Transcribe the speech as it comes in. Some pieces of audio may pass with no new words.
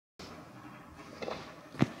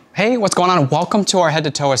Hey, what's going on? Welcome to our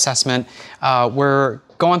head-to-toe assessment. We're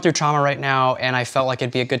going through trauma right now, and I felt like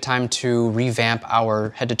it'd be a good time to revamp our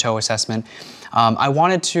head-to-toe assessment. I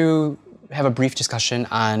wanted to have a brief discussion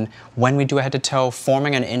on when we do a head-to-toe,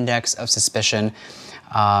 forming an index of suspicion,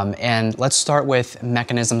 and let's start with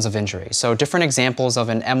mechanisms of injury. So different examples of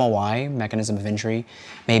an MOI, mechanism of injury,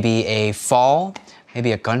 maybe a fall,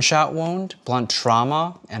 maybe a gunshot wound, blunt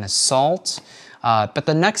trauma, an assault. But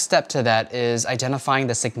the next step to that is identifying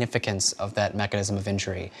the significance of that mechanism of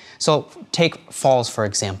injury. So take falls, for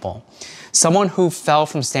example. Someone who fell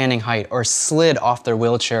from standing height or slid off their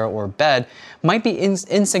wheelchair or bed might be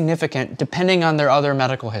insignificant depending on their other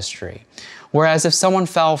medical history. Whereas if someone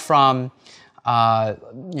fell from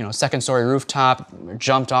second-story rooftop,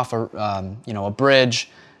 jumped off a bridge,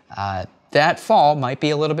 that fall might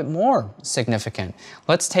be a little bit more significant.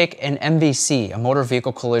 Let's take an MVC, a motor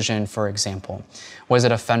vehicle collision, for example. Was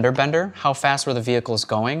it a fender bender? How fast were the vehicles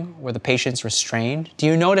going? Were the patients restrained? Do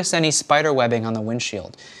you notice any spider webbing on the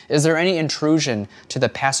windshield? Is there any intrusion to the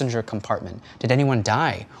passenger compartment? Did anyone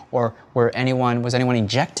die? Or was anyone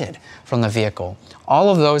ejected from the vehicle? All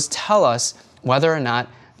of those tell us whether or not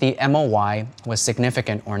the MOI was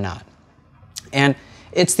significant or not. And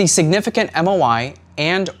it's the significant MOI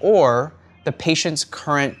and or the patient's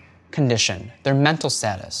current condition, their mental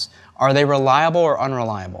status. Are they reliable or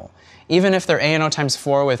unreliable? Even if they're ANO times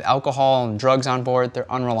 4 with alcohol and drugs on board,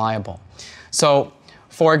 they're unreliable. So,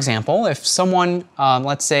 for example, if someone,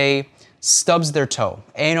 let's say, stubs their toe,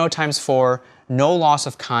 ANO times 4, no loss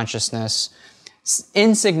of consciousness,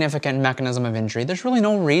 insignificant mechanism of injury, there's really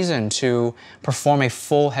no reason to perform a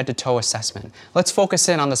full head-to-toe assessment. Let's focus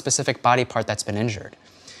in on the specific body part that's been injured.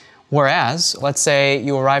 Whereas, let's say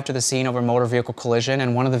you arrive to the scene of a motor vehicle collision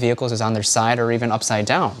and one of the vehicles is on their side or even upside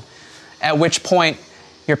down, at which point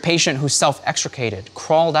your patient who self-extricated,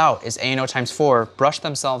 crawled out, is ANO times 4, brushed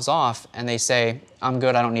themselves off, and they say, I'm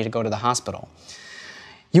good, I don't need to go to the hospital.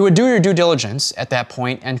 You would do your due diligence at that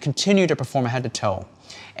point and continue to perform a head-to-toe.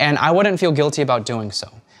 And I wouldn't feel guilty about doing so.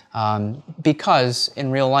 Because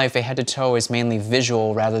in real life, a head-to-toe is mainly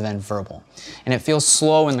visual rather than verbal. And it feels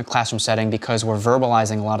slow in the classroom setting because we're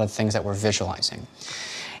verbalizing a lot of things that we're visualizing.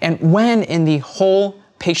 And when in the whole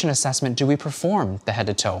patient assessment do we perform the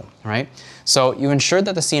head-to-toe, right? So you ensure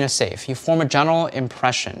that the scene is safe. You form a general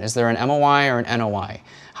impression. Is there an MOI or an NOI?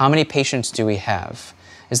 How many patients do we have?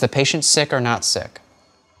 Is the patient sick or not sick?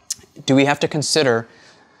 Do we have to consider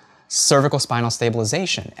cervical spinal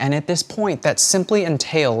stabilization? And at this point, that simply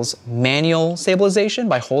entails manual stabilization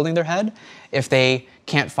by holding their head if they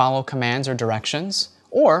can't follow commands or directions,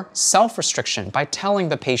 or self-restriction by telling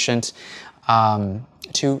the patient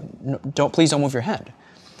please don't move your head.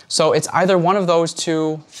 So it's either one of those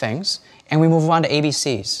two things, and we move on to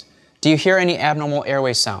ABCs. Do you hear any abnormal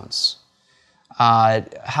airway sounds?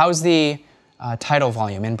 How's the tidal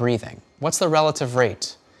volume in breathing? What's the relative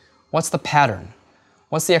rate? What's the pattern?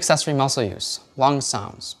 What's the accessory muscle use? Lung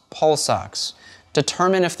sounds, pulse ox.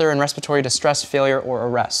 Determine if they're in respiratory distress, failure, or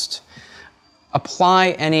arrest. Apply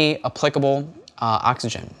any applicable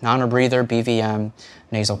oxygen, non-rebreather, BVM,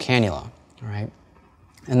 nasal cannula, all right?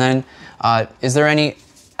 And then, is there any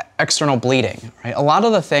external bleeding, right? A lot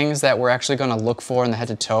of the things that we're actually gonna look for in the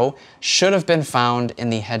head-to-toe should have been found in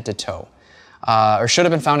the head-to-toe, or should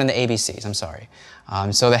have been found in the ABCs, I'm sorry.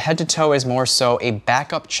 So the head-to-toe is more so a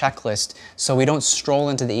backup checklist so we don't stroll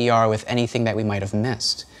into the ER with anything that we might have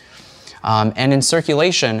missed. And in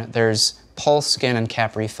circulation, there's pulse, skin, and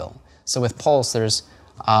cap refill. So with pulse, there's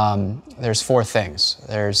 4 things.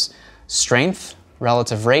 There's strength,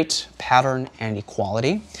 relative rate, pattern, and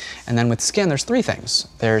equality. And then with skin, there's 3 things.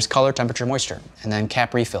 There's color, temperature, moisture, and then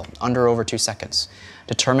cap refill, under over 2 seconds.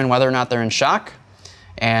 Determine whether or not they're in shock,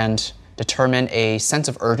 and determine a sense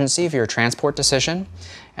of urgency for your transport decision.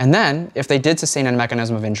 And then, if they did sustain a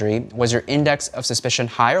mechanism of injury, was your index of suspicion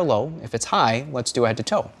high or low? If it's high, let's do a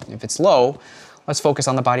head-to-toe. If it's low, let's focus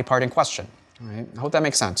on the body part in question. All right? I hope that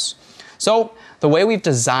makes sense. So, the way we've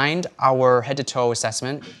designed our head-to-toe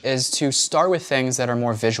assessment is to start with things that are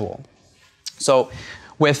more visual. So,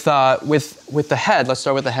 with the head, let's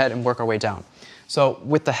start with the head and work our way down. So,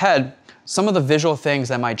 with the head, some of the visual things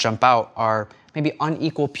that might jump out are maybe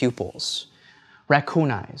unequal pupils, raccoon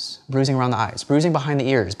eyes, bruising around the eyes, bruising behind the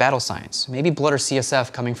ears, battle signs, maybe blood or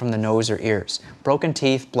CSF coming from the nose or ears, broken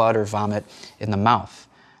teeth, blood, or vomit in the mouth.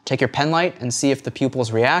 Take your pen light and see if the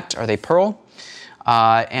pupils react. Are they pearl?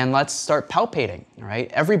 And let's start palpating, all right?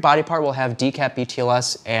 Every body part will have decap,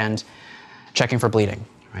 BTLS, and checking for bleeding,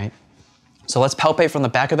 right? So let's palpate from the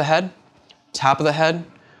back of the head, top of the head,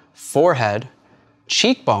 forehead,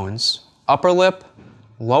 cheekbones, upper lip,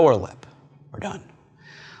 lower lip. We're done.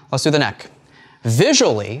 Let's do the neck.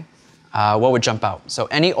 Visually, what would jump out? So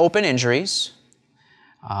any open injuries,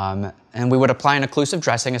 and we would apply an occlusive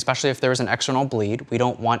dressing, especially if there is an external bleed. We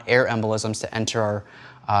don't want air embolisms to enter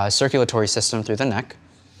our circulatory system through the neck.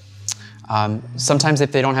 Sometimes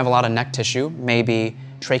if they don't have a lot of neck tissue, maybe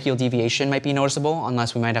tracheal deviation might be noticeable,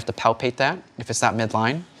 unless we might have to palpate that if it's not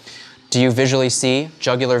midline. Do you visually see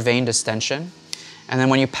jugular vein distension? And then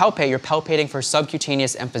when you palpate, you're palpating for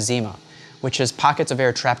subcutaneous emphysema, which is pockets of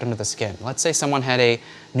air trapped under the skin. Let's say someone had a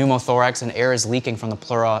pneumothorax and air is leaking from the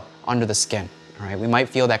pleura under the skin. All right, we might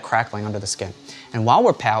feel that crackling under the skin. And while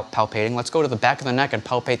we're palpating, let's go to the back of the neck and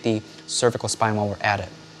palpate the cervical spine while we're at it.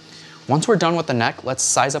 Once we're done with the neck, let's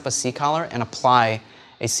size up a C-collar and apply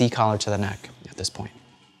a C-collar to the neck at this point.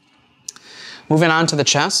 Moving on to the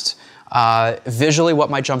chest, visually what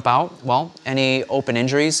might jump out? Well, any open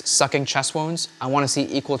injuries, sucking chest wounds. I want to see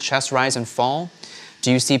equal chest rise and fall.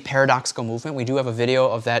 Do you see paradoxical movement? We do have a video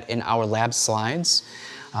of that in our lab slides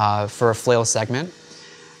for a flail segment.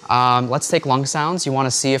 Let's take lung sounds. You want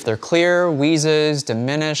to see if they're clear, wheezes,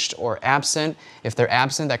 diminished, or absent. If they're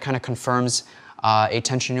absent, that kind of confirms a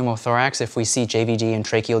tension pneumothorax if we see JVD and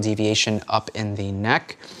tracheal deviation up in the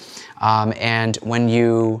neck. And when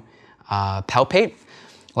you palpate,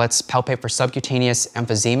 let's palpate for subcutaneous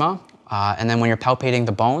emphysema. And then when you're palpating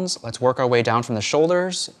the bones, let's work our way down from the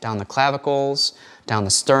shoulders, down the clavicles, down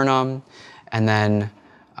the sternum, and then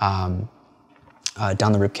down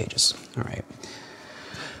the rib cages. All right.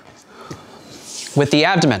 With the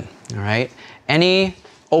abdomen, all right, any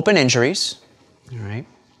open injuries, all right,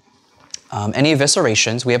 any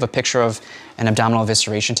eviscerations. We have a picture of an abdominal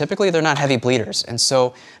evisceration. Typically, they're not heavy bleeders, and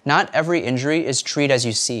so not every injury is treated as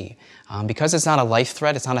you see. Because it's not a life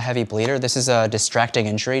threat, it's not a heavy bleeder, this is a distracting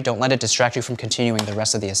injury. Don't let it distract you from continuing the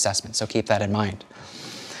rest of the assessment, so keep that in mind.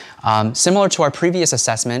 Similar to our previous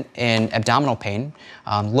assessment in abdominal pain,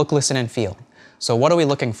 look, listen, and feel. So what are we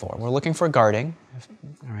looking for? We're looking for guarding,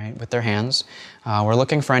 all right, with their hands. We're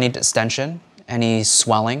looking for any distension, any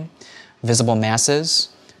swelling, visible masses,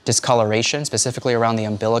 discoloration, specifically around the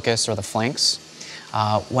umbilicus or the flanks.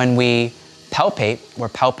 When we palpate, we're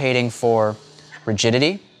palpating for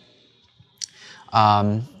rigidity.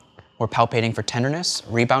 We're palpating for tenderness,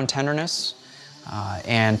 rebound tenderness,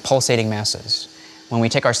 and pulsating masses. When we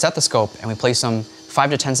take our stethoscope and we place them 5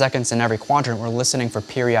 to 10 seconds in every quadrant, we're listening for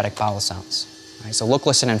periodic bowel sounds. Right, so look,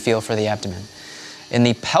 listen, and feel for the abdomen. In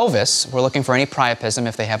the pelvis, we're looking for any priapism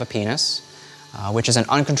if they have a penis, which is an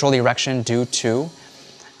uncontrolled erection due to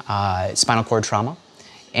spinal cord trauma.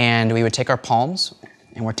 And we would take our palms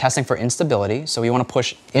and we're testing for instability. So we want to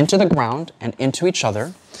push into the ground and into each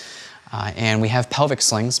other. And we have pelvic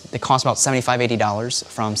slings. They cost about $75, $80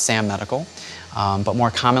 from Sam Medical. But more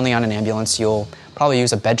commonly on an ambulance, you'll probably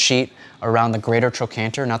use a bed sheet around the greater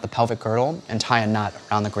trochanter, not the pelvic girdle, and tie a knot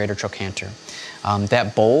around the greater trochanter.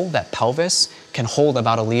 That bowl, that pelvis, can hold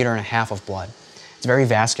about 1.5 liters of blood. It's very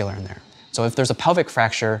vascular in there. So if there's a pelvic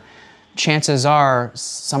fracture, chances are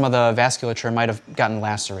some of the vasculature might have gotten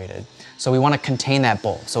lacerated. So we want to contain that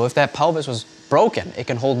bowl. So if that pelvis was broken, it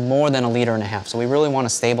can hold more than 1.5 liters. So we really want to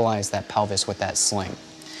stabilize that pelvis with that sling.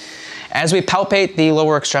 As we palpate the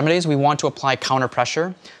lower extremities, we want to apply counter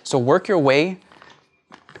pressure. So work your way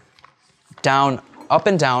down, up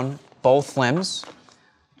and down both limbs,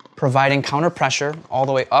 providing counter pressure all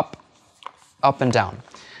the way up, up and down.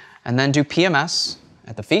 And then do PMS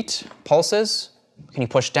at the feet, pulses. Can you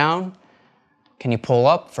push down? Can you pull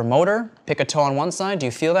up for motor? Pick a toe on one side, do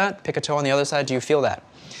you feel that? Pick a toe on the other side, do you feel that?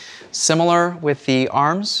 Similar with the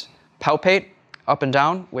arms, palpate up and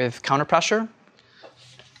down with counter pressure.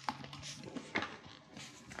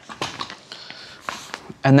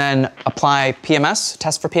 And then apply PMS,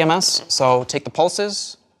 test for PMS. So take the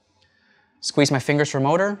pulses, squeeze my fingers for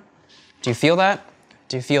motor. Do you feel that?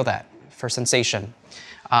 Do you feel that for sensation?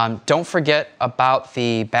 Don't forget about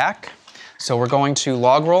the back. So we're going to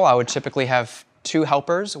log roll. I would typically have 2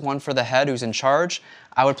 helpers, one for the head who's in charge.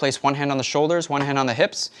 I would place one hand on the shoulders, one hand on the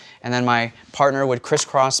hips, and then my partner would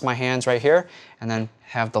crisscross my hands right here and then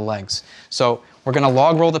have the legs. So we're gonna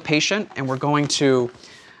log roll the patient and we're going to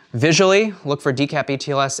visually look for decap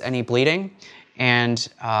ATLS, any bleeding, and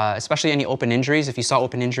especially any open injuries. If you saw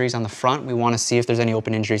open injuries on the front, we want to see if there's any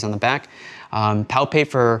open injuries on the back. Palpate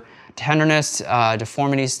for tenderness,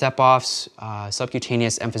 deformities, step-offs,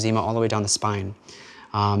 subcutaneous emphysema all the way down the spine.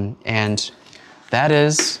 And that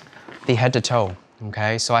is the head to toe,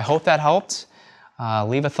 okay? So I hope that helped.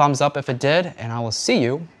 Leave a thumbs up if it did, and I will see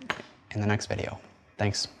you in the next video.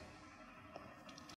 Thanks.